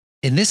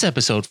In this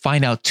episode,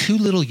 find out 2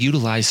 little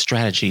utilized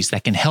strategies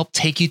that can help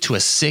take you to a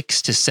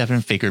 6 to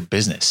 7 figure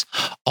business.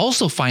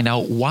 Also find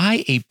out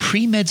why a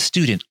pre-med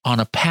student on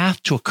a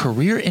path to a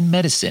career in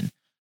medicine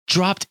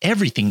dropped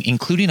everything,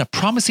 including a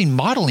promising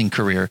modeling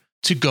career,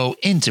 to go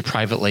into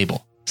private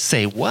label.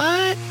 Say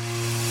what?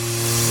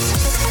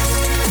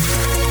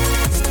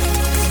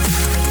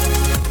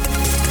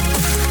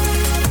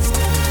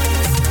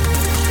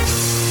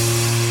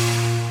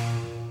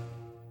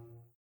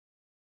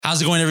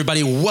 How's it going,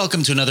 everybody?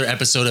 Welcome to another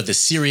episode of the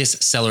Serious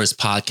Sellers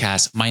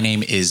Podcast. My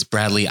name is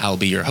Bradley. I'll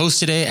be your host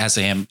today, as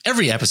I am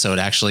every episode,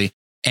 actually.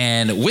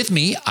 And with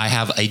me, I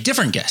have a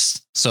different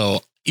guest.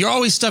 So you're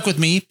always stuck with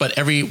me, but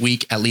every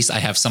week, at least I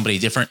have somebody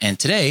different. And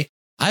today,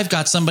 I've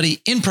got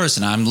somebody in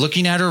person. I'm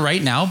looking at her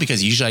right now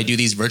because usually I do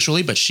these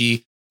virtually, but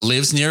she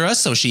lives near us.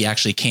 So she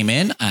actually came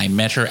in. I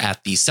met her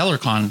at the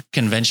SellerCon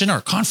convention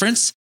or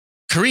conference.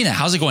 Karina,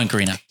 how's it going,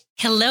 Karina?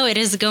 Hello, it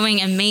is going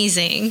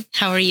amazing.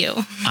 How are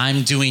you?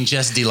 I'm doing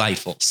just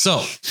delightful.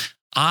 So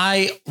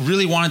I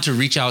really wanted to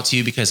reach out to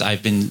you because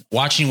I've been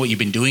watching what you've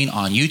been doing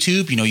on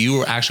YouTube. You know, you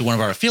were actually one of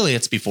our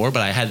affiliates before,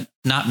 but I had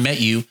not met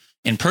you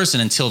in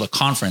person until the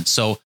conference.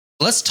 So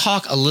let's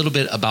talk a little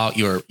bit about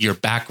your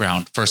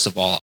background. First of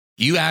all,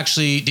 you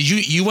actually, did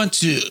you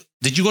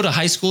go to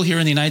high school here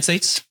in the United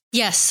States?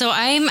 Yes. So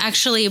I'm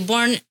actually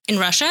born in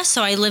Russia.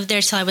 So I lived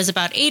there till I was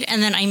about 8.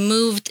 And then I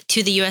moved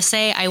to the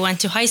USA. I went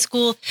to high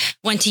school,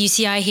 went to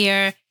UCI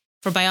here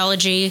for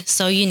biology.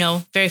 So, you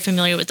know, very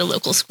familiar with the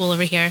local school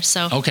over here.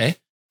 So, okay.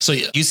 So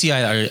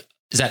UCI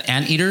is that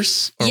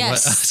anteaters? Or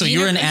yes. What? So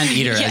you're an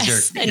anteater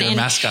yes, as your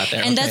mascot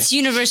there. And that's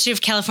University of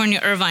California,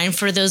 Irvine,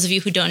 for those of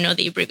you who don't know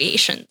the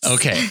abbreviations.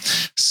 Okay.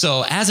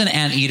 So as an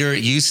anteater,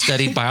 you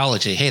studied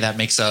biology. Hey, that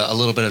makes a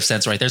little bit of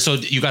sense right there. So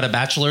you got a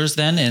bachelor's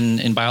then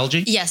in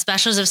biology? Yes.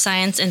 Bachelor's of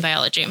Science in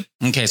Biology.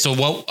 Okay. So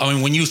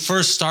when you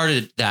first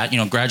started that,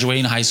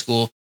 graduating high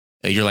school,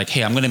 you're like,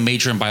 hey, I'm going to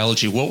major in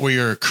biology. What were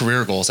your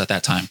career goals at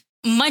that time?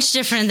 Much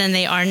different than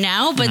they are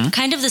now, but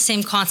kind of the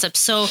same concept.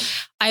 So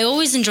I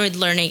always enjoyed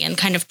learning and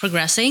kind of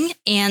progressing,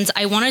 and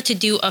I wanted to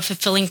do a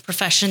fulfilling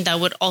profession that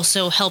would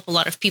also help a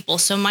lot of people.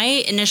 So my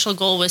initial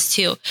goal was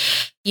to,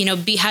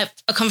 have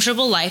a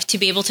comfortable life, to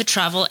be able to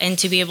travel and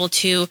to be able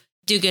to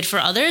do good for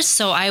others.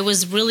 So I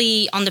was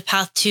really on the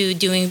path to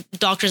doing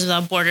Doctors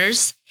Without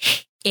Borders.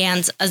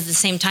 And at the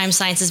same time,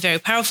 science is very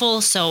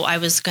powerful. So I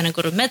was going to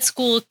go to med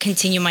school,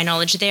 continue my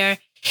knowledge there.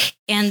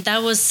 And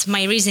that was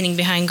my reasoning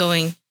behind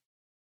going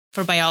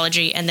for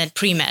biology and then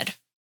pre-med.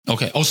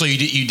 Okay. Oh, so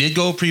you did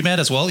go pre-med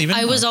as well, even?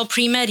 I was all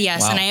pre-med,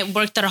 yes. Wow. And I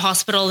worked at a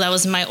hospital. That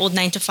was my old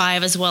 9 to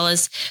 5, as well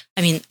as,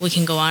 we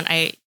can go on.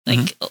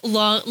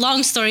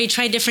 Long story,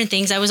 tried different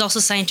things. I was also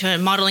signed to a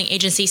modeling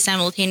agency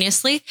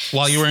simultaneously.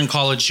 While you were in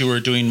college, you were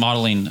doing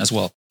modeling as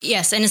well?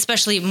 Yes. And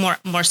especially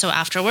more so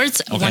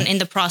afterwards, when in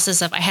the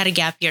process of, I had a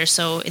gap year.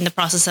 So in the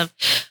process of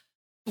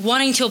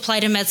wanting to apply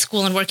to med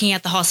school and working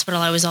at the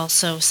hospital, I was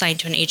also signed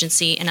to an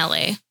agency in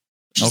LA,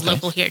 which is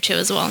local here too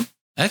as well.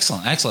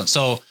 Excellent.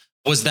 So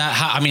was that,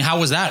 how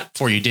was that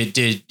for you?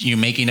 Did you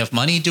make enough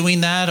money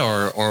doing that,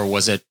 or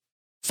was it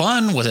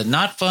fun? Was it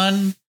not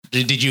fun?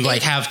 Did you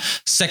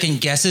have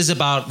second guesses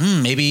about,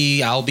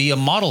 maybe I'll be a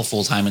model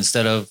full time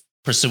instead of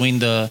pursuing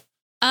the...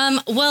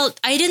 Well,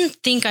 I didn't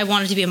think I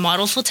wanted to be a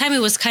model full time. It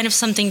was kind of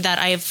something that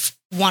I've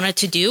wanted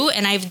to do.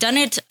 And I've done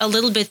it a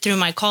little bit through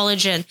my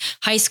college and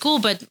high school,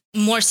 but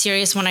more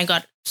serious when I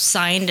got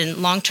signed and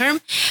long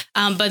term.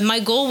 But my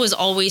goal was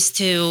always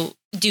to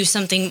do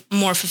something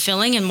more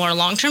fulfilling and more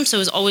long term. So it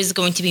was always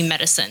going to be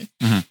medicine.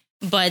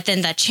 But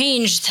then that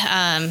changed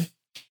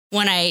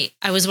when I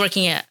was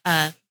working at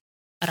a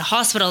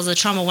hospital as a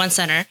Trauma 1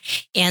 center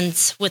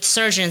and with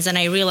surgeons, and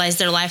I realized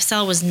their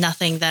lifestyle was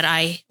nothing that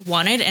I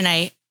wanted. And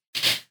I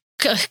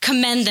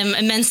commend them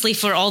immensely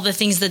for all the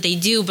things that they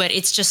do, but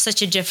it's just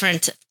such a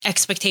different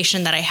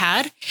expectation that I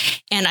had.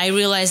 And I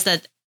realized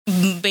that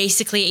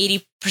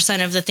basically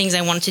 80% of the things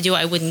I wanted to do,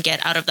 I wouldn't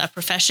get out of that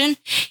profession.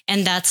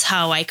 And that's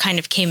how I kind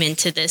of came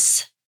into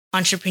this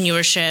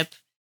entrepreneurship.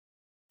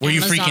 Were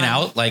you freaking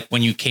out? Like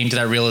when you came to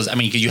that realization,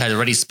 because you had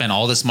already spent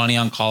all this money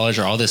on college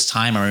or all this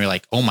time, and you're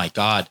like, oh my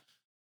God,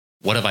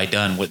 what have I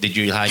done? What did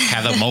you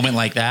have a moment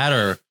like that,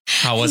 or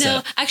how was it?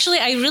 No, actually,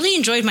 I really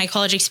enjoyed my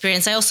college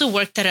experience. I also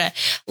worked at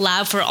a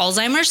lab for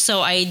Alzheimer's.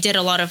 So I did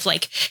a lot of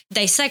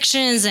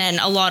dissections and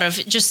a lot of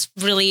just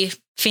really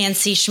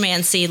fancy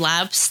schmancy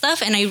lab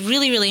stuff. And I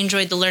really, really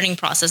enjoyed the learning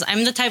process.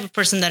 I'm the type of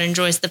person that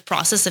enjoys the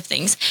process of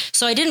things.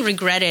 So I didn't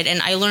regret it.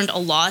 And I learned a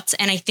lot.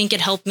 And I think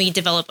it helped me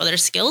develop other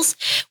skills,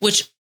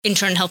 which in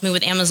turn helped me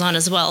with Amazon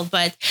as well.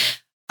 But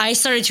I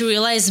started to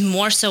realize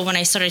more so when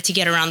I started to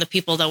get around the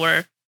people that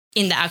were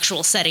in the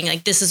actual setting,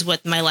 this is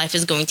what my life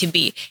is going to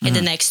be in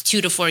the next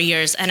 2 to 4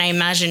 years. And I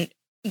imagined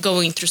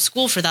going through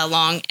school for that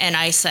long. And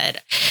I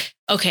said,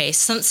 okay,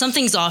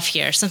 something's off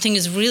here. Something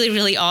is really,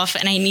 really off.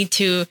 And I need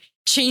to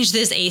change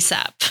this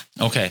ASAP.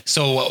 Okay.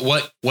 So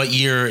what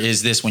year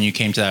is this when you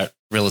came to that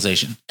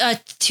realization?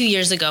 2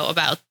 years ago,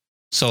 about.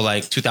 So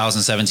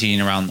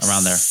 2017, around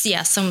there.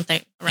 Yeah,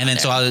 something. And then,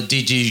 so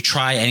did you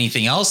try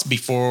anything else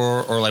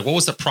before, or what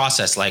was the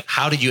process?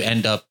 How did you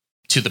end up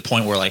to the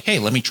point where like, hey,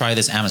 let me try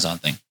this Amazon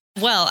thing?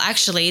 Well,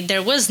 actually,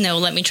 there was no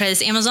let me try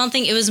this Amazon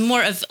thing. It was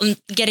more of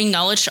getting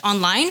knowledge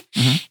online.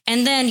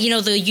 And then,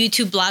 the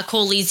YouTube black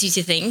hole leads you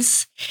to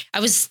things. I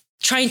was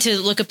trying to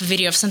look up a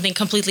video of something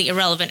completely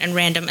irrelevant and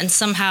random, and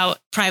somehow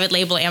private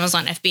label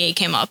Amazon FBA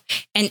came up.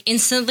 And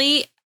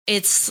instantly,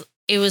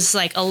 it was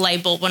like a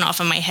light bulb went off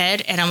in my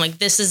head. And I'm like,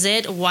 this is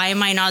it. Why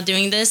am I not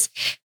doing this?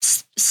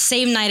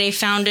 Same night I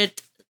found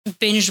it,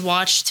 binge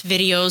watched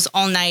videos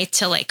all night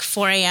till like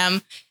 4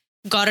 a.m.,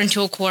 got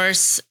into a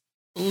course,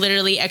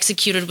 literally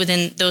executed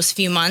within those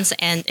few months,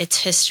 and it's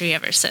history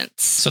ever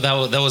since. So that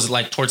was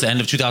like towards the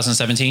end of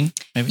 2017,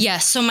 maybe? Yeah.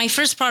 So my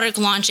first product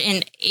launched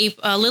in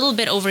a little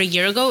bit over a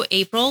year ago,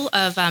 April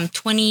of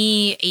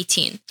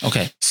 2018.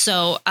 Okay.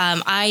 So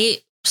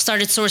I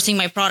started sourcing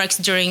my products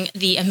during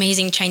the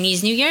amazing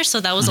Chinese New Year.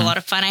 So that was a lot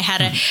of fun. I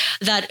had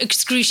that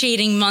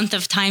excruciating month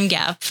of time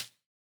gap.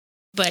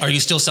 But are you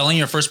still selling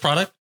your first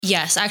product?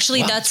 Yes,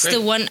 actually, that's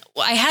the one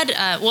I had.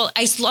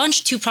 I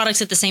launched 2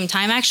 products at the same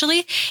time,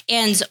 actually.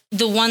 And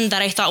the one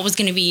that I thought was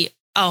going to be,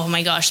 oh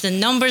my gosh, the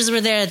numbers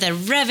were there, the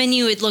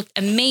revenue, it looked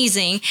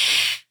amazing,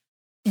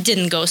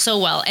 didn't go so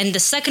well. And the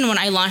second one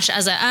I launched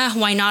as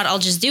why not? I'll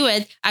just do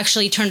it,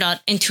 actually turned out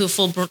into a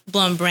full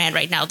blown brand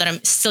right now that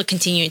I'm still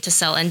continuing to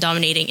sell and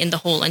dominating in the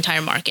whole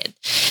entire market.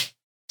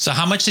 So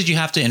how much did you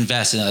have to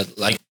invest in?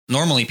 Like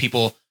normally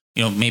people,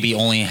 maybe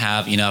only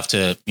have enough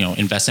to,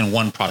 invest in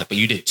one product, but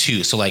you did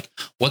 2. So like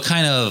what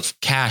kind of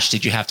cash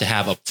did you have to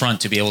have up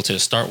front to be able to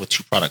start with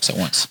 2 products at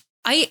once?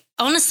 I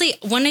honestly,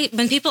 when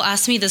people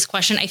ask me this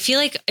question, I feel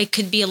like it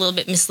could be a little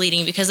bit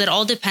misleading because it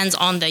all depends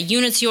on the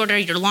units you order,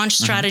 your launch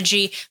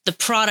strategy, the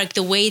product,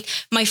 the weight.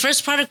 My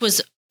first product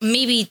was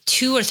maybe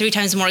 2 or 3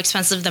 times more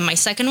expensive than my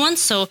second one.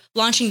 So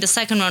launching the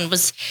second one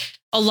was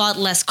a lot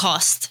less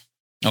cost.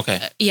 Okay.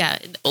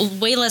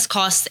 Way less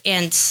cost.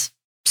 And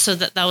so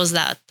that was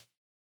that.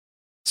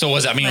 So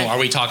are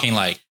we talking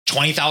like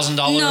 $20,000?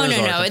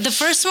 No. The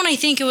first one, I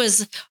think it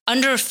was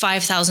under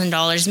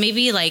 $5,000,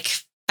 maybe like,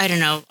 I don't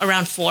know,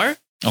 around 4.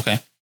 Okay.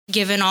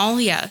 Given all.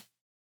 Yeah.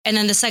 And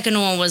then the second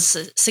one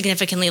was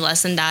significantly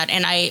less than that.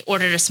 And I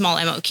ordered a small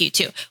MOQ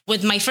too.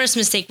 With my first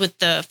mistake with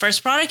the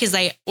first product is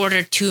I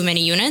ordered too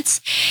many units.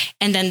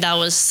 And then that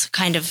was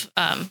kind of,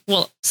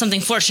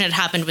 something fortunate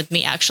happened with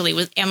me actually.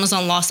 With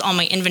Amazon lost all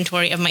my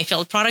inventory of my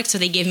failed products. So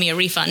they gave me a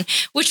refund,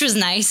 which was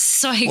nice.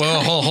 So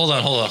hold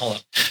on.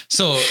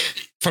 So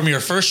from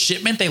your first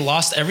shipment, they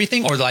lost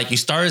everything, or like you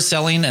started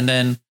selling and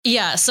then?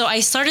 Yeah. So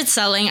I started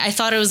selling. I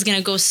thought it was going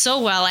to go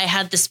so well. I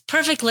had this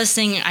perfect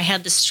listing. I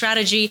had this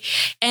strategy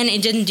and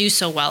it didn't do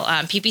so well.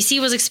 PPC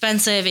was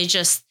expensive. It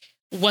just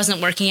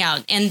wasn't working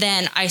out. And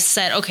then I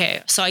said,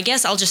 okay, so I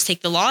guess I'll just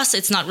take the loss.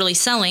 It's not really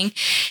selling.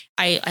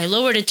 I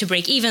lowered it to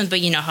break even,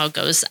 but you know how it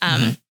goes.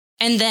 And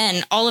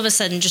then all of a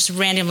sudden, just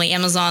randomly,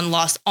 Amazon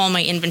lost all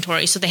my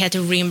inventory. So they had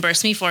to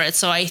reimburse me for it.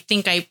 So I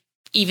think I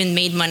even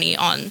made money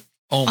on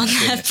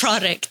that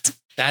product.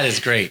 That is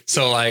great.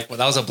 So like,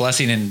 that was a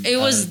blessing in it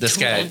was this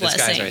guy's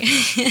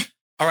right.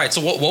 All right.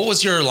 So what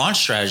was your launch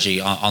strategy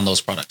on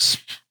those products?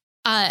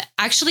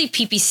 Actually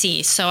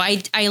PPC. So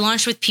I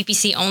launched with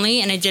PPC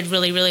only and I did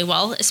really, really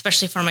well,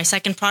 especially for my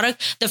second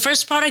product. The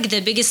first product,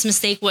 the biggest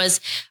mistake was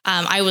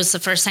I was the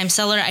first time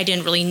seller. I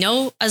didn't really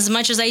know as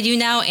much as I do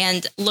now.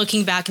 And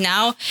looking back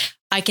now,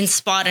 I can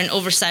spot an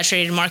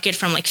oversaturated market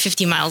from like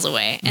 50 miles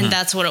away. And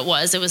that's what it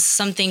was. It was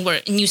something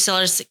where new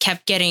sellers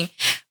kept getting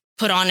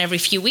put on every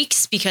few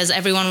weeks because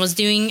everyone was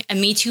doing a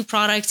Me Too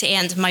product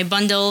and my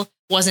bundle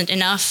wasn't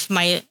enough.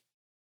 My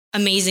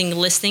amazing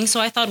listing,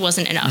 so I thought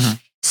wasn't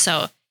enough.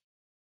 So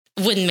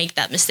wouldn't make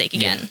that mistake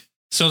again. Yeah.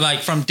 So like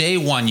from day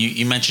one,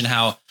 you mentioned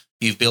how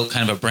you've built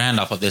kind of a brand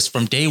off of this.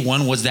 From day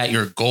one, was that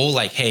your goal?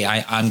 Like, hey,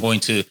 I'm going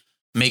to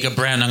make a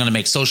brand. I'm going to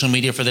make social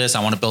media for this.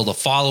 I want to build a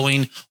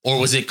following. Or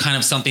was it kind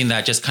of something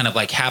that just kind of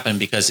like happened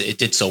because it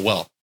did so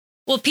well?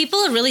 Well, people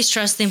really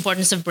stress the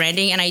importance of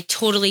branding, and I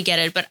totally get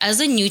it. But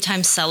as a new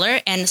time seller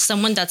and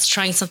someone that's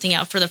trying something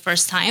out for the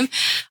first time,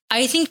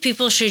 I think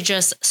people should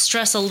just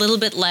stress a little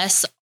bit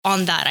less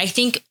on that. I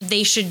think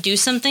they should do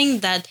something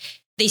that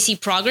they see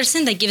progress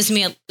in that gives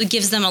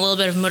them a little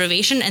bit of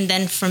motivation. And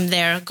then from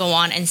there, go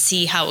on and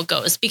see how it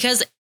goes.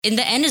 Because in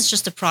the end, it's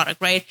just a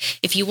product, right?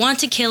 If you want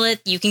to kill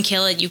it, you can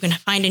kill it. You can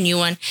find a new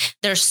one.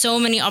 There are so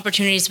many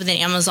opportunities within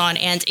Amazon.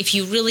 And if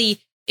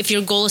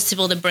your goal is to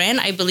build a brand,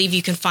 I believe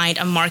you can find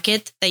a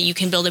market that you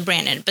can build a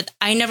brand in. But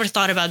I never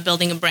thought about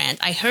building a brand.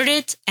 I heard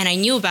it and I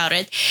knew about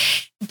it.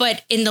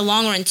 But in the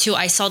long run, too,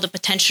 I saw the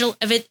potential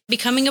of it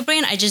becoming a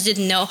brand. I just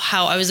didn't know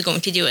how I was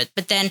going to do it.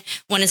 But then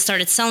when it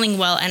started selling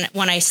well and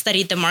when I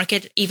studied the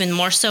market even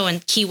more so and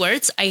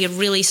keywords, I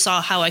really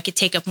saw how I could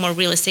take up more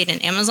real estate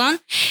in Amazon.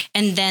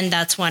 And then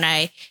that's when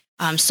I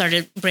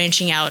started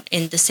branching out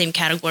in the same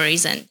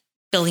categories and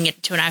building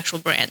it to an actual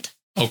brand.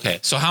 Okay.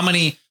 So how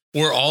many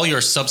were all your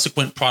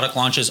subsequent product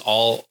launches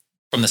all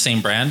from the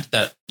same brand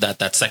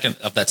that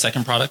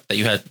second product that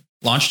you had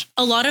launched?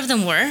 A lot of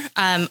them were,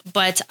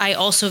 but I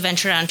also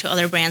ventured out into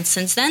other brands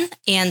since then,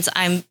 and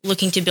I'm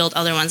looking to build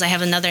other ones. I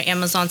have another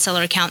Amazon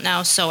seller account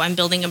now, so I'm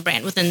building a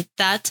brand within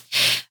that.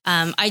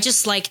 I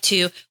just like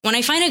to, when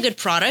I find a good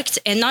product,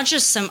 and not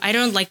just I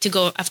don't like to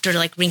go after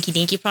like rinky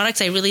dinky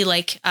products. I really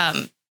like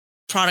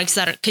products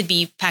that could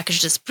be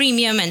packaged as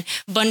premium and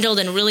bundled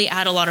and really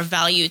add a lot of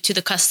value to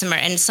the customer,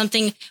 and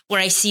something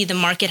where I see the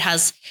market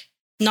has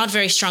not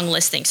very strong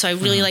listing. So I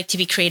really like to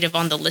be creative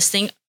on the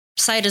listing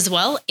side as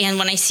well. And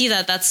when I see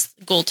that, that's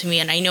gold to me.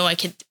 And I know I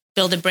could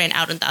build a brand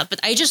out of that, but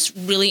I just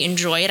really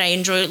enjoy it. I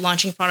enjoy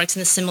launching products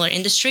in a similar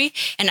industry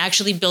and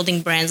actually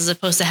building brands as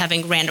opposed to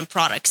having random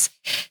products.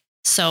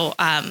 So,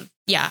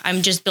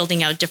 I'm just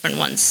building out different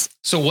ones.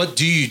 So what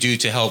do you do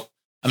to help?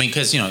 I mean,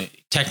 because,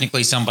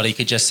 technically somebody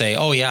could just say,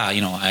 oh yeah,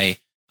 I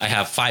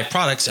have 5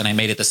 products and I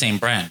made it the same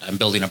brand. I'm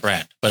building a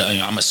brand, but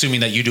I'm assuming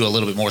that you do a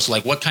little bit more. So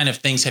like, what kind of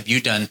things have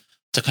you done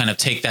to kind of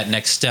take that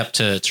next step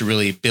to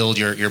really build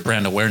your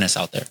brand awareness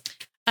out there?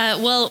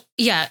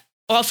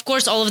 Of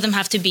course, all of them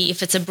have to be,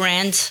 if it's a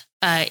brand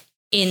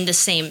in the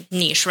same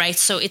niche, right?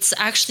 So it's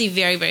actually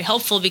very, very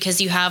helpful because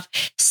you have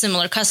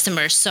similar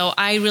customers. So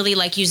I really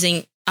like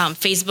using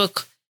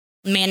Facebook,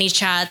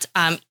 ManyChat,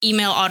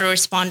 email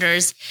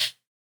autoresponders.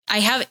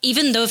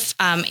 Even though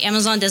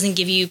Amazon doesn't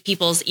give you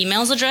people's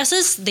emails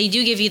addresses, they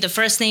do give you the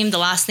first name, the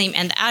last name,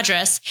 and the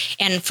address.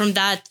 And from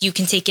that, you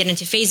can take it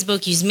into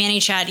Facebook, use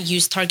ManyChat,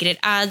 use targeted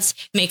ads,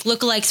 make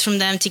lookalikes from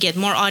them to get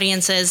more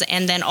audiences.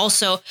 And then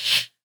also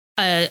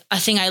a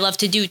thing I love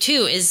to do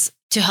too is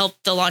to help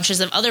the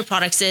launches of other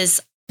products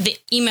is the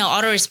email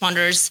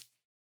autoresponders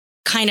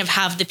kind of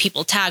have the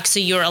people tagged. So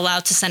you're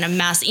allowed to send a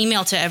mass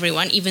email to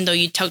everyone, even though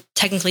you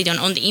technically don't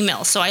own the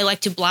email. So I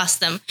like to blast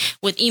them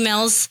with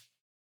emails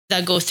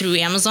that go through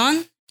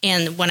Amazon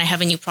and when I have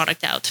a new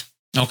product out.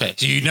 Okay.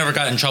 So you never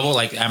got in trouble?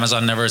 Like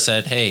Amazon never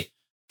said, hey,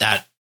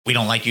 that we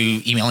don't like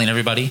you emailing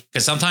everybody?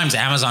 Because sometimes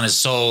Amazon is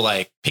so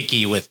like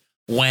picky with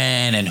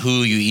when and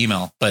who you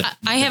email. But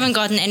I haven't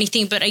gotten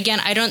anything. But again,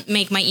 I don't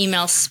make my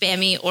emails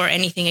spammy or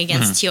anything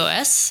against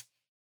TOS.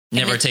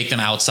 Never take them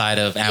outside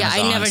of Amazon.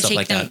 Yeah, I never stuff take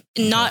like them.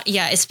 That.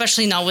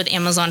 Especially not with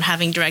Amazon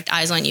having direct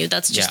eyes on you.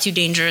 That's just too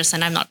dangerous,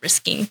 and I'm not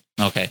risking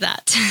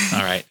that.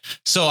 All right.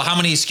 So, how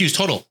many SKUs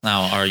total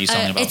now are you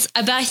selling about? It's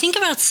I think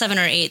about 7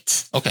 or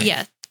 8. Okay.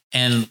 Yeah.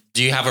 And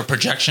do you have a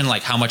projection,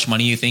 like how much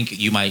money you think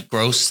you might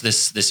gross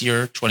this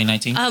year,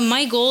 2019?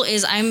 My goal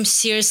is I'm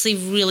seriously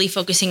really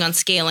focusing on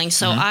scaling.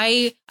 So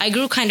I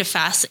grew kind of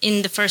fast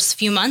in the first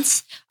few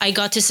months. I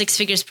got to 6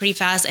 figures pretty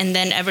fast. And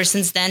then ever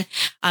since then,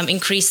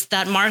 increased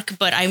that mark.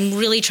 But I'm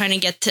really trying to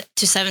get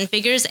to 7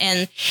 figures.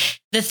 And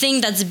the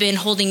thing that's been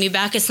holding me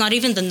back, it's not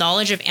even the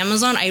knowledge of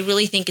Amazon. I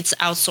really think it's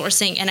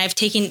outsourcing. And I've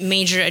taken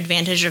major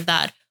advantage of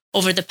that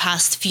over the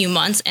past few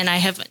months. And I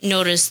have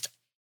noticed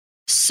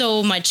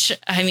so much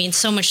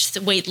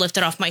weight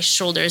lifted off my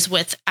shoulders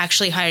with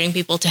actually hiring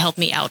people to help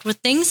me out with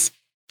things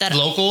that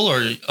local or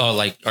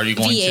like, are you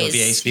going to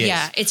VAs?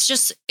 Yeah,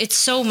 it's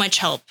so much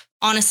help,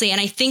 honestly. And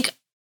I think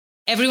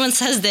everyone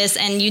says this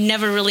and you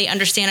never really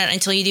understand it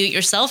until you do it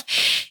yourself.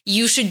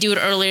 You should do it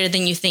earlier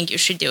than you think you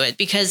should do it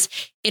because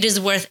it is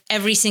worth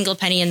every single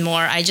penny and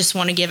more. I just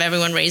want to give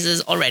everyone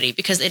raises already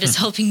because it is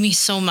helping me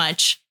so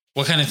much.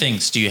 What kind of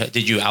things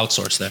did you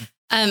outsource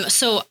then?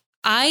 So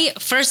I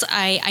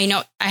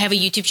know I have a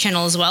YouTube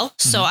channel as well.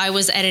 So I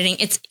was editing,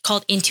 it's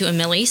called Into a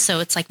Milli.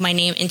 So it's like my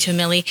name, Into a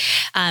Milli.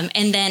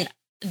 And then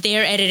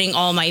they're editing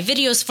all my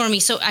videos for me.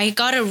 So I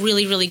got a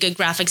really, really good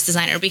graphics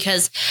designer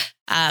because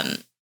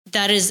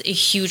that is a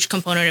huge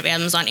component of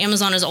Amazon.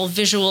 Amazon is all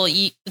visual.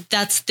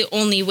 That's the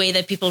only way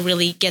that people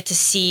really get to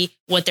see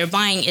what they're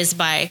buying is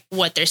by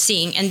what they're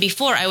seeing. And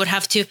before I would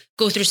have to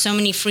go through so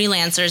many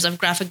freelancers of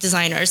graphic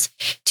designers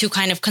to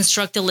kind of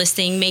construct a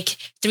listing, make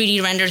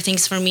 3D render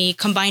things for me,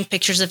 combine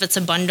pictures if it's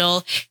a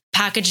bundle,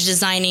 package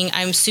designing.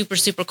 I'm super,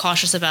 super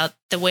cautious about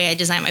the way I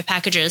design my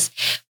packages.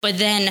 But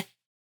then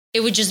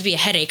it would just be a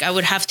headache. I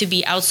would have to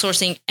be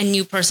outsourcing a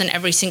new person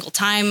every single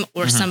time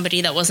or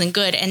somebody that wasn't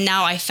good. And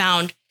now I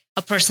found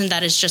a person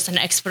that is just an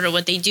expert at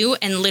what they do.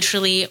 And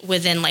literally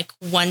within like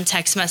one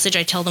text message,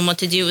 I tell them what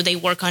to do. They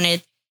work on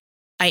it.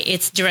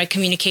 It's direct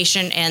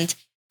communication. And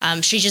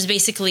she just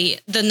basically,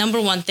 the number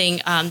one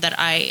thing that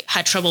I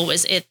had trouble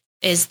with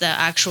is the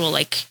actual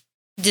like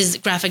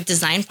graphic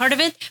design part of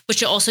it, but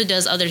she also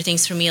does other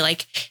things for me,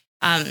 like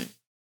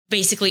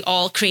basically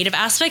all creative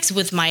aspects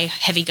with my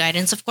heavy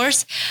guidance, of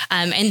course.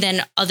 And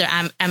then other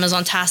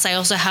Amazon tasks. I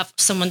also have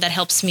someone that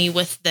helps me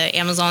with the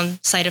Amazon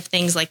side of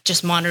things, like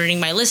just monitoring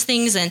my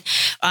listings. And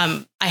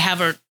I have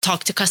her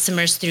talk to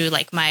customers through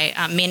like my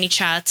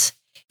ManyChat.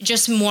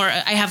 Just more,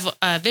 I have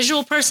a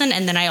visual person,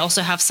 and then I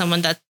also have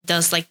someone that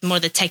does like more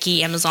the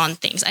techie Amazon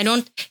things. I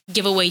don't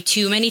give away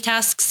too many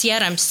tasks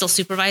yet. I'm still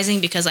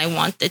supervising because I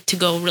want it to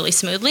go really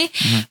smoothly,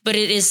 but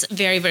it is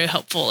very, very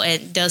helpful.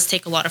 It does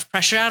take a lot of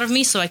pressure out of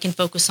me so I can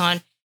focus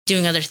on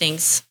doing other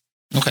things.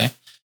 Okay.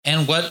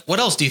 And what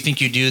else do you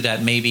think you do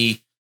that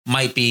maybe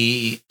might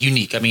be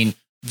unique? I mean,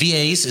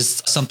 VAs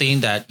is something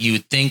that you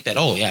would think that,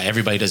 oh yeah,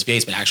 everybody does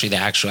VAs, but actually the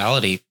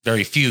actuality,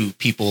 very few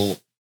people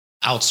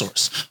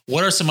outsource.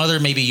 What are some other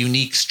maybe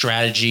unique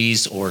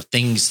strategies or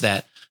things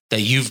that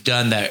you've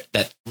done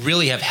that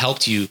really have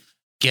helped you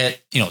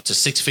get, to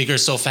 6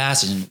 figures so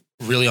fast and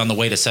really on the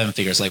way to seven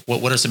figures? Like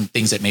what are some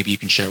things that maybe you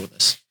can share with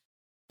us?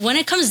 When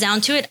it comes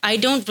down to it, I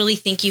don't really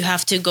think you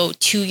have to go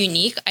too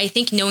unique. I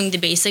think knowing the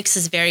basics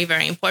is very,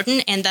 very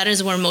important. And that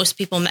is where most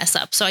people mess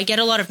up. So I get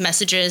a lot of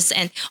messages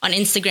and on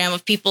Instagram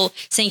of people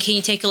saying, can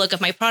you take a look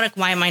at my product?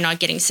 Why am I not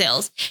getting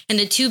sales? And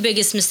the two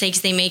biggest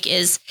mistakes they make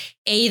is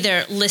A,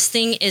 their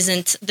listing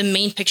isn't, the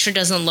main picture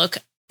doesn't look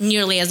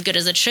nearly as good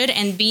as it should.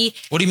 And B,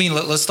 what do you mean?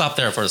 Let's stop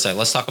there for a second.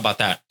 Let's talk about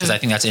that because I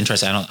think that's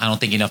interesting. I don't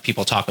think enough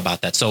people talk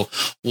about that. So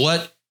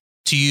what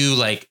to you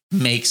like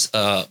makes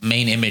a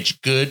main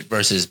image good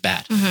versus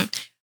bad?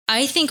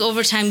 I think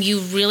over time you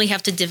really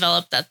have to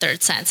develop that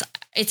third sense.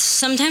 It's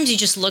sometimes you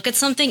just look at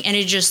something and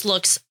it just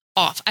looks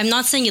off. I'm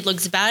not saying it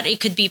looks bad. It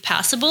could be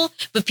passable,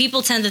 but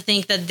people tend to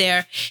think that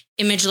their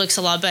image looks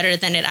a lot better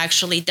than it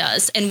actually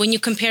does. And when you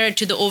compare it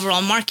to the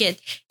overall market,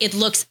 it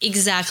looks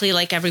exactly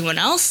like everyone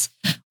else,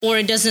 or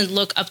it doesn't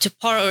look up to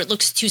par, or it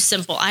looks too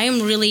simple. I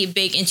am really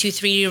big into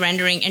 3D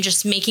rendering and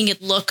just making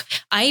it look,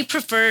 I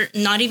prefer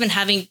not even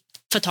having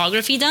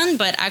photography done,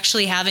 but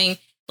actually having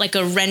like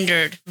a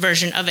rendered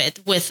version of it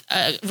with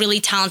a really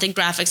talented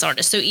graphics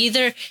artist. So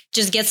either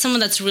just get someone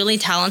that's really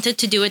talented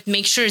to do it,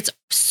 make sure it's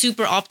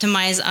super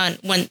optimized on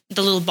when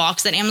the little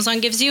box that Amazon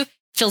gives you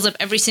fills up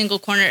every single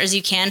corner as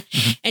you can.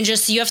 And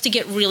just, you have to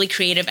get really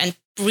creative and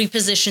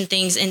reposition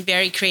things in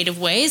very creative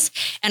ways.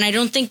 And I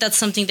don't think that's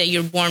something that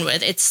you're born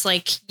with. It's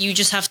like, you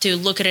just have to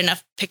look at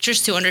enough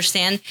pictures to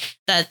understand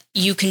that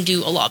you can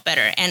do a lot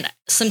better. And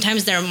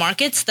sometimes there are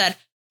markets that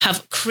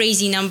have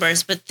crazy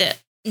numbers, but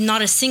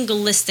not a single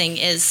listing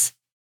is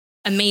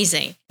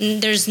amazing.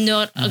 There's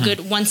not a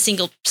good one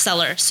single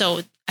seller.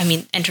 So, I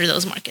mean, enter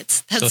those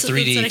markets. So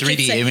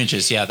 3D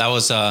images. Yeah, that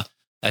was, I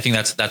think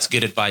that's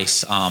good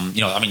advice. I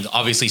mean,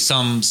 obviously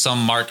some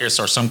markets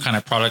or some kind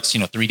of products,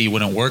 3D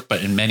wouldn't work,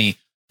 but in many,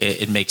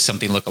 it makes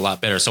something look a lot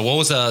better. So what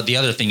was the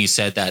other thing you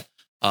said that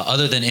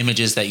other than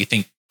images that you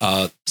think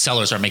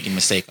sellers are making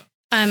mistake of?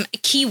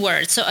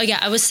 Keywords. So yeah,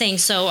 I was saying,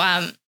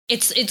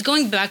 it's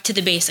going back to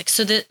the basics.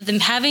 So the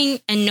having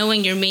and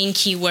knowing your main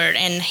keyword,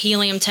 and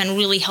helium-10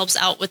 really helps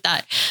out with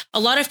that. A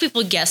lot of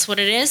people guess what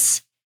it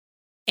is,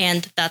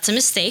 and that's a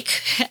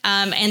mistake.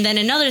 And then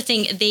another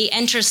thing, they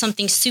enter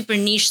something super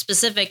niche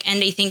specific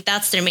and they think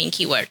that's their main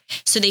keyword.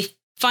 So they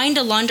find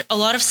a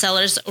lot of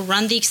sellers,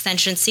 run the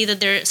extension, see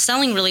that they're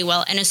selling really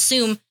well, and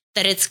assume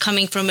that it's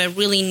coming from a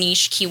really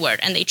niche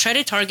keyword. And they try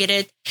to target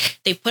it.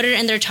 They put it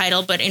in their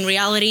title, but in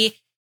reality,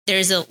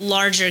 there's a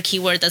larger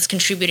keyword that's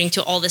contributing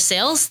to all the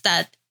sales,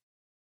 that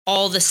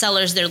all the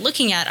sellers they're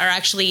looking at are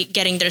actually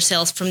getting their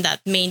sales from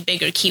that main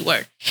bigger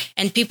keyword.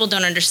 And people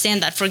don't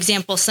understand that. For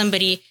example,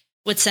 somebody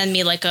would send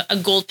me like a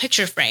gold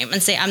picture frame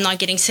and say, I'm not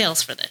getting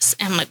sales for this.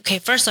 And I'm like, okay,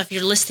 first off,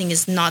 your listing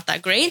is not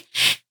that great,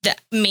 the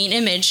main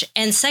image.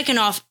 And second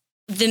off,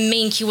 the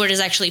main keyword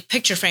is actually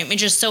picture frame. It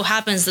just so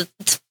happens that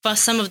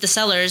some of the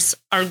sellers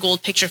are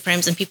gold picture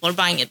frames and people are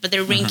buying it, but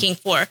they're ranking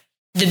for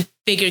the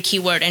bigger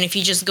keyword. And if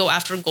you just go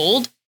after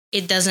gold,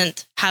 it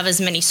doesn't have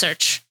as many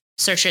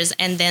searches,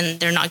 and then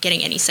they're not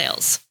getting any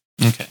sales.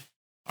 Okay.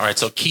 All right.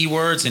 So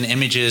keywords and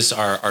images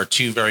are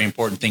two very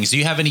important things. Do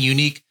you have any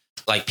unique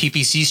like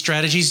PPC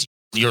strategies?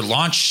 Your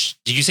launch,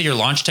 did you say your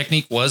launch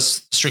technique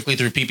was strictly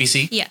through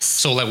PPC? Yes.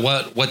 So like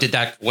what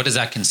does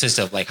that consist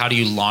of? Like, how do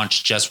you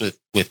launch just with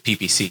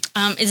PPC?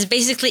 It's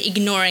basically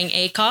ignoring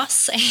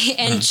ACOS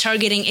and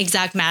targeting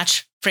exact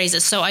match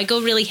phrases. So I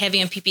go really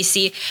heavy on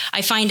PPC.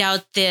 I find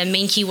out the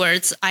main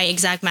keywords, I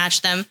exact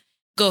match them,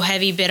 go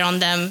heavy bid on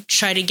them,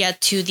 try to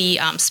get to the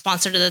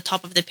sponsor to the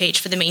top of the page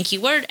for the main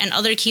keyword and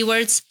other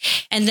keywords.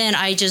 And then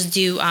I just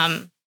do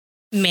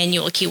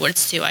manual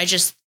keywords too. I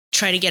just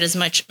try to get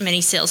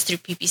many sales through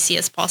PPC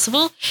as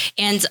possible.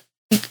 And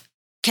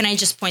can I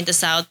just point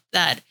this out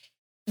that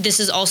this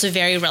is also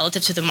very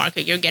relative to the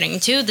market you're getting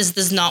into. This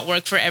does not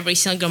work for every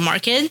single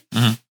market,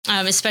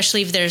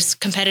 especially if there's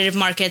competitive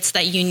markets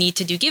that you need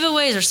to do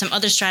giveaways or some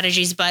other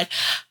strategies. But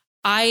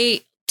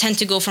I tend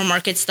to go for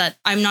markets that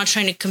I'm not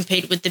trying to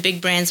compete with the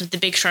big brands, with the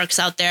big sharks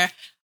out there.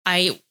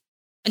 I'm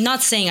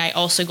not saying I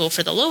also go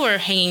for the lower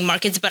hanging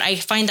markets, but I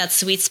find that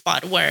sweet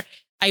spot where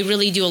I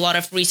really do a lot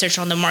of research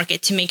on the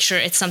market to make sure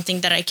it's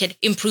something that I could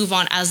improve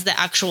on as the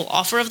actual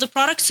offer of the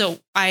product. So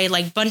I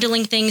like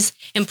bundling things,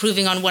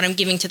 improving on what I'm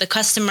giving to the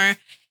customer,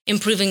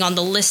 improving on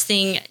the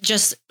listing,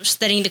 just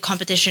studying the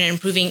competition and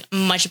improving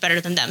much better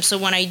than them. So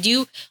when I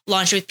do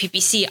launch with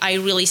PPC, I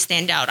really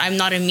stand out. I'm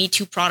not a Me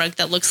Too product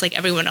that looks like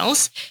everyone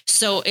else.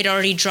 So it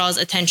already draws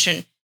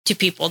attention to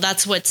people.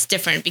 That's what's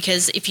different,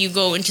 because if you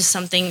go into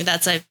something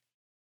that's a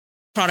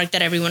product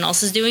that everyone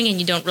else is doing and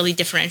you don't really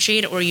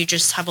differentiate, or you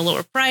just have a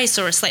lower price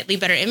or a slightly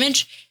better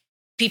image,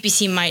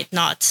 PPC might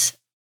not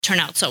turn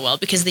out so well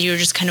because you're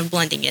just kind of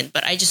blending in.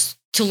 But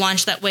to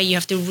launch that way, you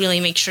have to really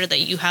make sure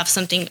that you have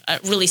something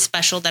really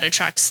special that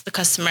attracts the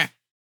customer.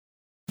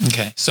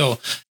 Okay. So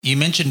you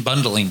mentioned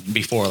bundling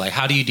before. Like,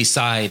 how do you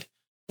decide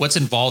what's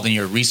involved in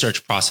your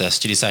research process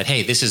to decide,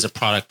 hey, this is a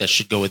product that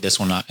should go with this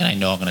one, and I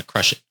know I'm going to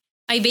crush it?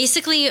 I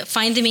basically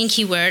find the main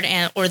keyword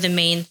or the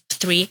main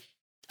three,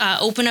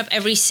 open up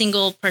every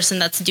single person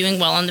that's doing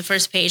well on the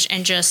first page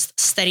and just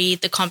study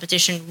the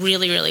competition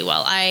really, really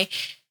well. I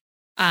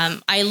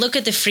look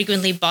at the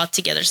frequently bought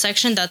together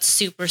section. That's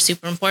super,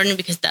 super important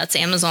because that's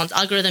Amazon's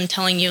algorithm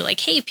telling you like,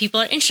 hey, people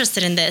are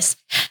interested in this.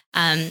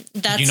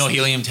 That's, you know,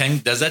 Helium 10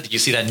 does that. Did you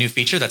see that new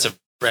feature? That's a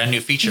brand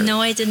new feature.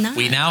 No, I did not.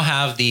 We now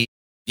have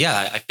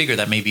I figured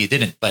that maybe it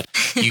didn't, but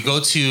you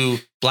go to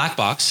Black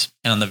Box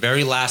and on the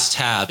very last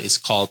tab is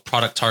called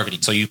product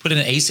targeting. So you put in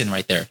an ASIN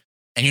right there.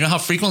 And you know how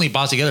frequently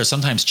bought together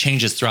sometimes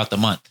changes throughout the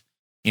month.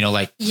 You know,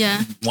 like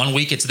 1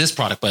 week it's this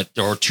product,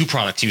 or 2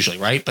 products usually,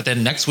 right? But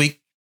then next week,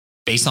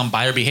 based on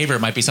buyer behavior, it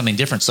might be something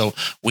different. So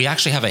we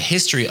actually have a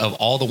history of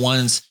all the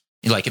ones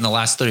like in the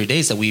last 30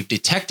 days that we've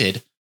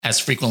detected as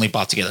frequently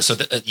bought together. So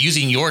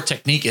using your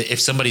technique, if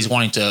somebody's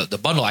wanting to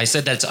bundle, I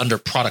said that's under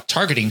product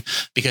targeting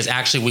because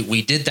actually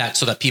we did that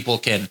so that people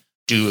can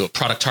do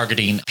product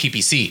targeting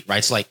PPC,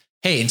 right? So like,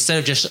 hey, instead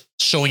of just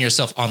showing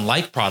yourself on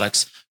like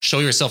products, show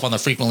yourself on the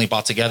frequently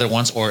bought together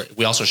ones, or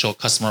we also show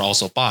customer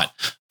also bought.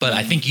 But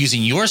I think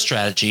using your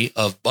strategy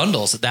of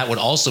bundles, that would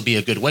also be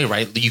a good way,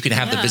 right? You can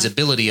have the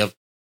visibility of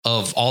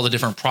all the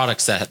different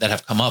products that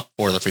have come up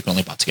for the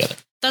frequently bought together.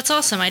 That's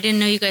awesome. I didn't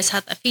know you guys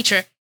had that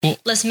feature. Cool.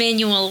 Less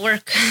manual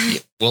work.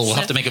 We'll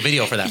have to make a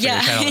video for that. For your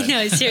channel.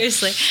 No,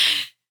 seriously.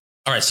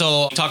 All right.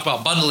 So we talked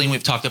about bundling.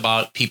 We've talked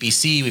about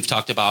PPC. We've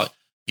talked about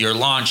your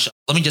launch.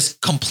 Let me just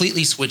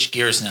completely switch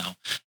gears now.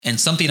 And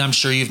something I'm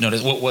sure you've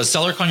noticed. Was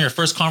SellerCon your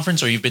first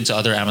conference, or you've been to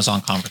other Amazon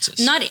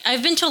conferences?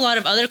 I've been to a lot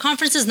of other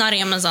conferences, not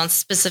Amazon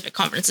specific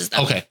conferences.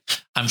 Okay.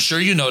 I'm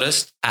sure you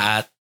noticed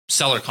at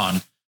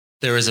SellerCon,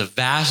 there is a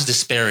vast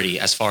disparity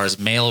as far as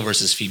male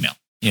versus female.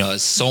 You know,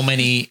 so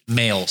many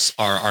males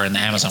are in the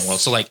Amazon world.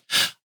 So like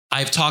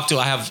I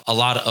have a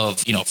lot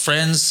of,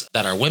 friends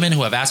that are women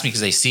who have asked me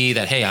because they see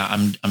that, hey,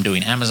 I'm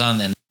doing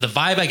Amazon, and the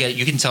vibe I get,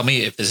 you can tell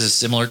me if this is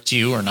similar to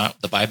you or not,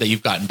 the vibe that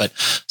you've gotten, but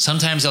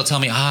sometimes they'll tell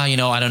me, I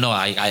don't know.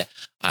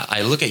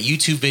 I look at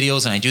YouTube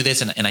videos and I do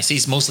this and I see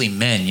it's mostly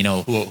men,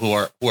 who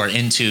are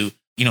into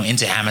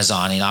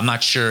Amazon, and I'm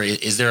not sure,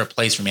 is there a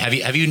place for me?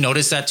 Have you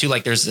noticed that too?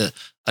 Like there's a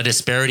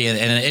disparity,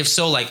 and if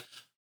so, like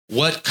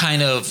what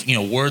kind of,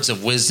 words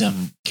of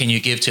wisdom can you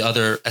give to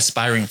other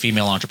aspiring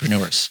female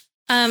entrepreneurs?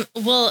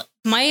 Well,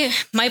 my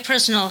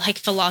personal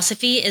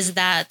philosophy is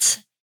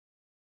that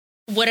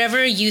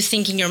whatever you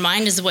think in your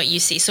mind is what you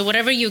see. So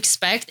whatever you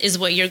expect is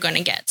what you're going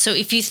to get. So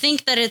if you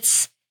think that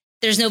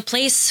there's no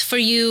place for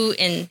you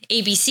in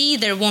ABC,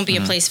 there won't be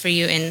a place for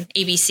you in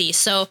ABC.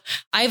 So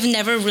I've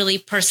never really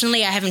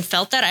personally, I haven't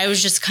felt that. I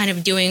was just kind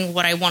of doing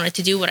what I wanted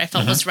to do, what I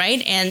felt was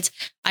right. And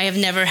I have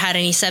never had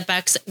any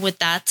setbacks with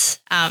that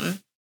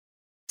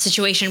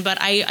situation. But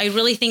I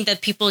really think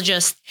that people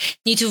just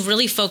need to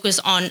really focus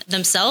on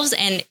themselves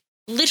and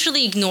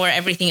literally ignore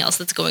everything else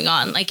that's going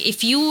on. Like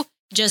if you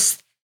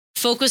just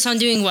focus on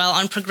doing well,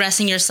 on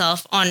progressing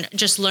yourself, on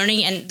just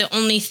learning, and the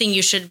only thing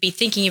you should be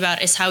thinking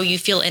about is how you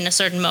feel in a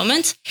certain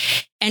moment,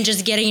 and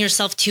just getting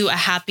yourself to a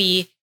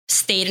happy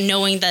state,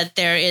 knowing that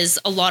there is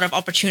a lot of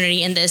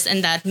opportunity in this,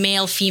 and that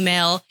male,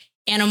 female,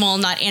 animal,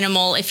 not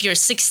animal, if you're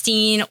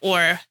 16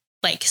 or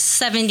like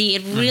 70,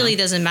 it really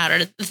doesn't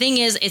matter. The thing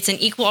is, it's an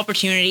equal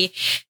opportunity.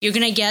 You're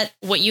going to get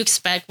what you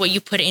expect, what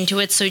you put into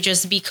it. So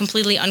just be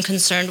completely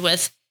unconcerned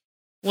with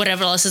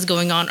whatever else is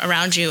going on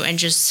around you and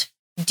just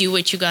do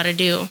what you got to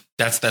do.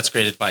 That's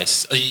great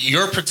advice.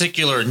 Your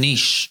particular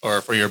niche,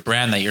 or for your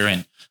brand that you're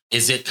in,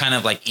 is it kind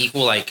of like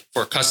equal, like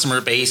for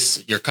customer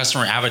base, your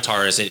customer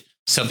avatar, is it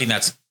something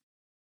that's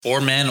for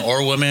men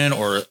or women,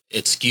 or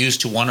it skews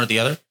to one or the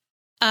other?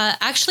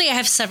 Actually, I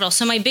have several.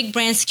 So my big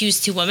brand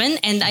skews to women,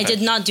 and I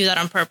did not do that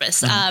on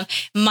purpose.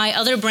 My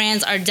other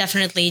brands are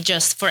definitely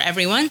just for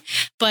everyone.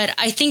 But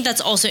I think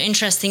that's also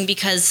interesting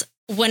because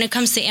when it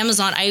comes to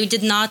Amazon, I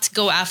did not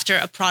go after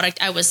a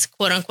product I was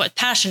quote unquote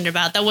passionate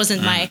about. That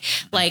wasn't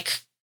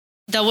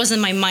that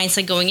wasn't my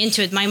mindset going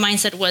into it. My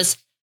mindset was,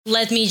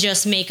 let me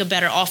just make a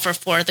better offer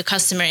for the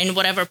customer in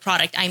whatever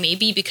product I may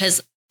be,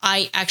 because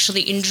I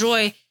actually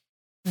enjoy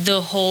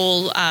the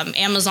whole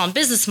Amazon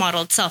business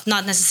model itself,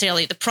 not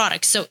necessarily the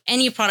product. So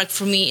any product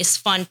for me is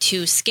fun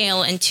to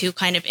scale and to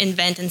kind of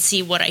invent and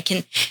see what I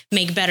can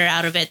make better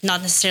out of it,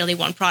 not necessarily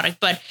one product.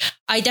 But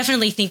I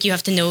definitely think you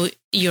have to know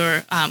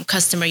your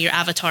customer, your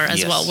avatar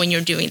as well when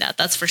you're doing that.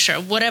 That's for sure,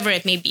 whatever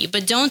it may be.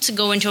 But don't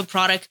go into a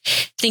product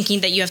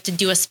thinking that you have to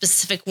do a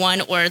specific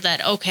one, or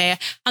that, okay,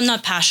 I'm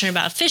not passionate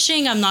about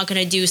fishing, I'm not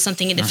going to do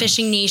something in the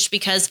fishing niche,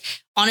 because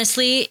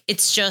honestly,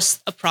 it's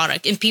just a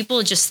product and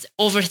people just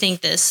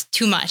overthink this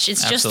too much.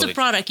 It's just a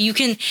product. You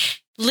can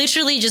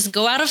literally just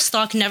go out of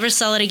stock, never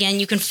sell it again.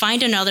 You can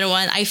find another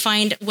one. I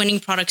find winning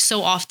products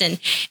so often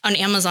on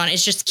Amazon. It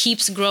just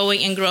keeps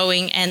growing and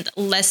growing, and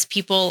less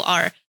people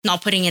are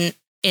not putting in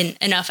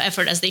enough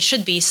effort as they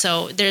should be.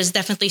 So there's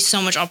definitely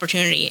so much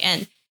opportunity.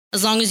 And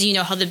as long as you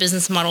know how the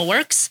business model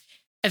works,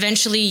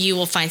 eventually you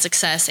will find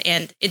success,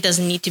 and it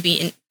doesn't need to be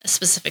in a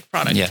specific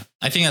product. Yeah.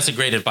 I think that's a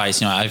great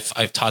advice.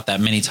 I've taught that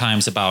many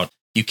times about,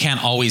 you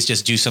can't always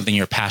just do something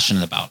you're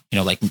passionate about.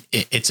 Like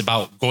it's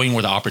about going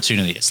where the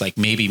opportunity is. Like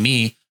maybe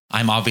me,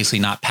 I'm obviously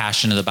not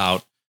passionate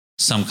about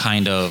some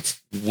kind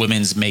of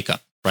women's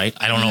makeup, right?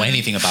 I don't know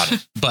anything about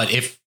it. But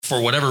if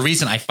for whatever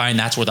reason I find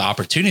that's where the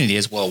opportunity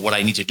is, well, what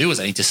I need to do is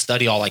I need to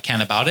study all I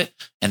can about it.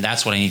 And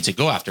that's what I need to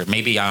go after.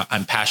 Maybe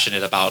I'm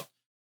passionate about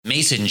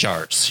mason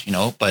jars,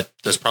 but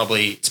it's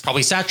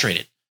probably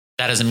saturated.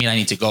 That doesn't mean I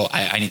need to go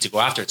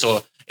after it.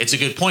 So it's a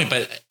good point.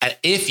 But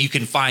if you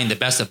can find the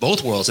best of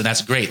both worlds, and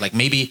that's great. Like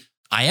maybe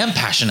I am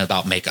passionate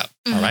about makeup.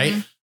 All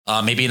right.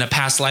 Maybe in a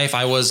past life,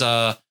 I was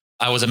a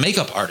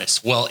makeup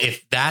artist. Well,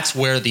 if that's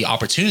where the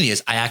opportunity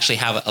is, I actually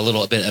have a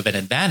little bit of an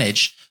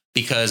advantage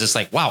because it's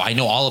like, wow, I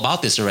know all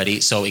about this already.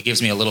 So it gives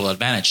me a little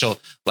advantage. So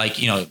like,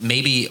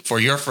 maybe for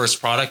your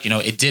first product,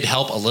 it did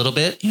help a little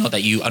bit,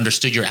 that you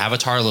understood your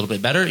avatar a little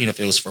bit better, if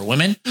it was for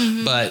women.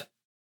 But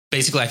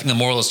basically, I think the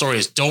moral of the story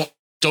is don't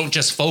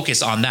just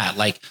focus on that.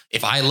 Like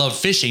if I love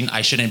fishing,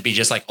 I shouldn't be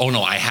just like, oh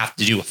no, I have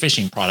to do a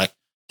fishing product.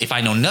 If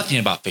I know nothing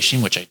about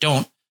fishing, which I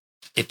don't,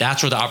 if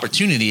that's where the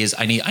opportunity is,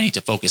 I need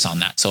to focus on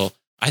that. So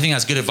I think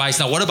that's good advice.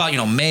 Now, what about,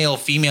 male,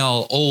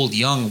 female, old,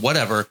 young,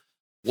 whatever?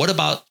 What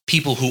about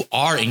people who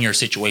are in your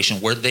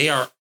situation where they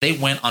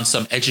went on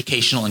some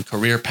educational and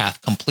career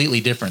path completely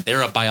different?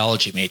 They're a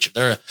biology major,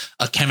 they're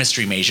a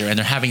chemistry major, and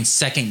they're having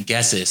second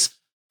guesses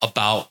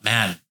about,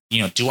 man,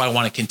 do I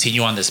want to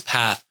continue on this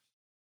path?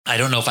 I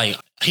don't know if I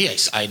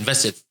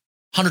invested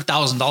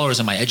 $100,000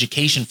 in my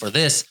education for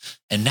this.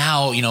 And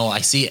now, I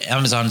see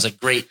Amazon is a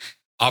great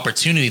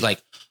opportunity.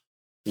 Like,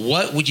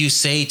 what would you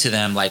say to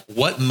them? Like,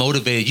 what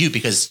motivated you?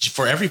 Because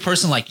for every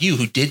person like you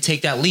who did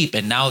take that leap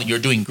and now you're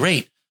doing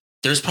great,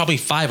 there's probably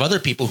 5 other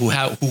people who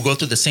go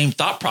through the same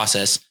thought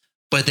process,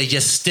 but they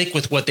just stick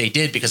with what they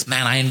did because,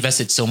 man, I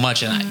invested so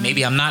much and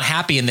maybe I'm not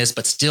happy in this,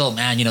 but still,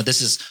 man,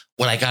 this is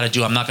what I got to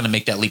do. I'm not going to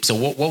make that leap. So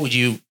what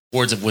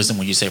words of wisdom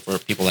would you say for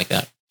people like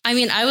that? I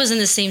mean, I was in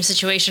the same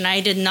situation.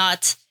 I did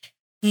not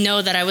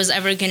know that I was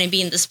ever going to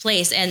be in this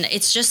place. And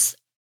it's just,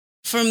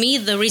 for me,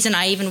 the reason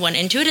I even went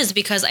into it is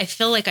because I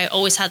feel like I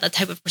always had that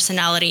type of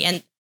personality.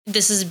 And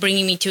this is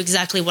bringing me to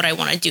exactly what I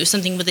want to do,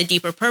 something with a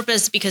deeper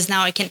purpose, because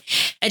now I can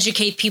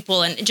educate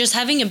people and just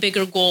having a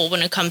bigger goal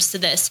when it comes to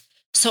this.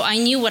 So I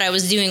knew what I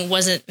was doing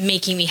wasn't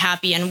making me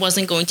happy and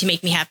wasn't going to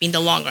make me happy in the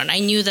long run. I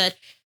knew that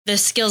the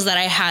skills that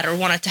I had or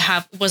wanted to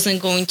have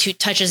wasn't going to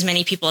touch as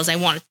many people as I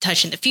wanted to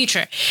touch in the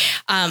future.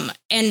 And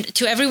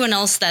to everyone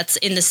else that's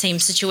in the same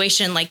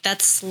situation, like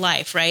that's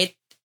life, right?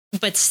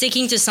 But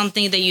sticking to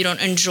something that you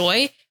don't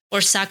enjoy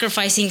or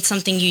sacrificing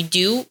something you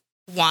do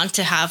want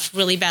to have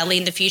really badly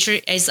in the future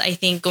is, I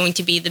think, going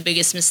to be the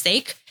biggest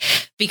mistake.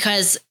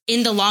 Because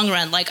in the long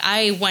run, like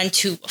I went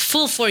to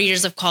full 4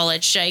 years of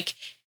college, like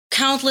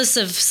countless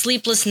of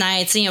sleepless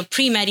nights,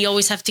 pre-med, you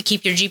always have to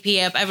keep your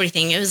GPA up,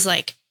 everything. It was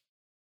like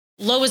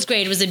lowest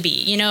grade was a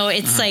B,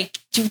 it's like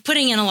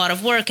putting in a lot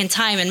of work and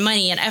time and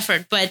money and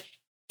effort, but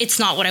it's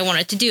not what I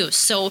wanted to do.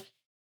 So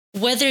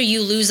whether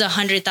you lose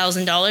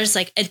 $100,000,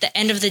 like at the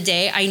end of the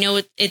day, I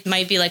know it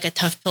might be like a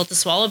tough pill to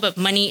swallow, but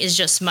money is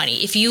just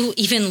money. If you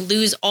even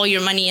lose all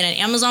your money in an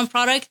Amazon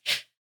product,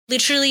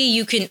 literally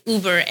you can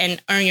Uber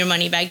and earn your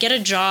money back, get a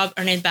job,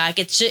 earn it back.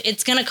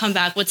 It's going to come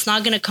back. What's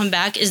not going to come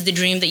back is the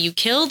dream that you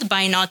killed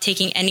by not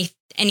taking any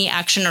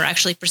action or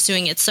actually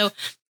pursuing it. So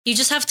you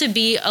just have to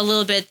be a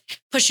little bit,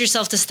 push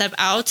yourself to step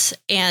out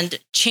and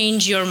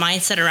change your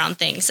mindset around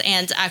things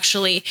and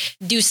actually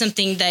do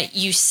something that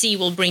you see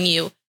will bring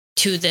you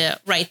to the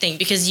right thing,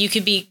 because you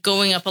could be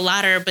going up a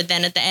ladder, but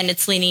then at the end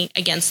it's leaning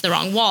against the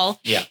wrong wall.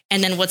 Yeah.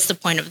 And then what's the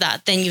point of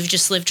that? Then you've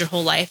just lived your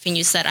whole life and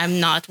you said, I'm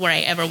not where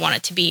I ever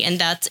wanted to be. And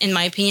that, in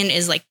my opinion,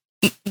 is like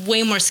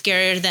way more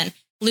scarier than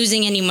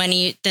losing any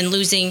money, than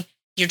losing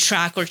your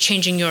track or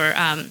changing your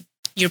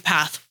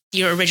path,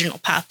 your original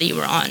path that you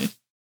were on.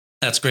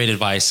 That's great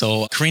advice.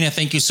 So Karina,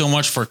 thank you so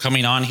much for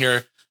coming on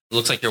here. It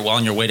looks like you're well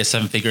on your way to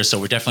 7 figures. So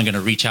we're definitely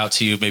going to reach out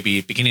to you maybe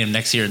beginning of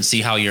next year and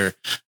see how your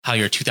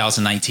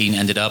 2019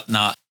 ended up.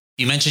 Now,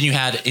 you mentioned you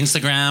had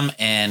Instagram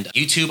and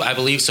YouTube, I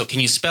believe. So can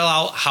you spell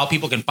out how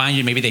people can find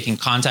you? Maybe they can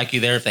contact you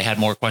there if they had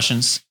more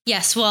questions.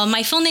 Yes. Well,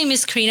 my full name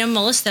is Karina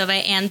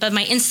Molostova, but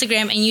my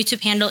Instagram and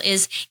YouTube handle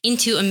is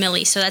Into a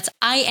Milli. So that's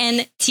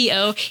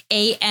INTOAMILLI.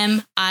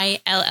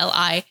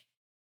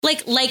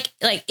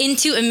 Like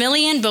into a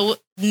million,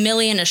 but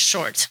million is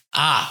short.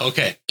 Ah,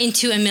 okay.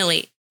 Into a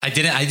milli. I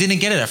didn't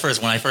get it at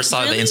first when I first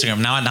saw the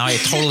Instagram. Now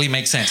it totally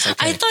makes sense.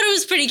 Okay. I thought it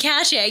was pretty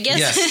catchy, I guess.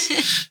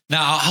 Yes.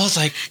 Now I was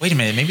like, wait a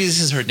minute, maybe this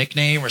is her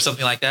nickname or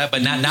something like that.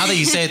 But now that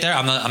you say it there,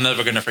 I'm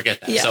never going to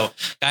forget that. Yeah. So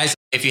guys,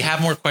 if you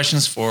have more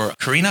questions for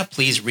Karina,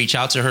 please reach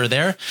out to her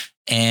there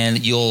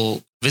and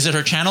you'll visit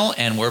her channel.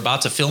 And we're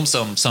about to film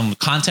some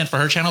content for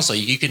her channel. So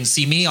you can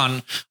see me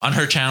on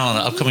her channel on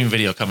an upcoming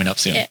video coming up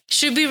soon. It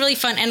should be really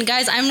fun. And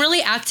guys, I'm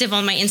really active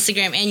on my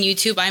Instagram and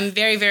YouTube. I'm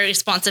very, very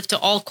responsive to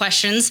all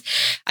questions.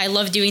 I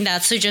love doing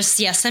that. So just,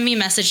 send me a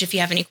message if you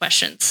have any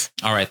questions.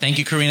 All right. Thank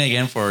you, Karina,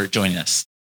 again for joining us.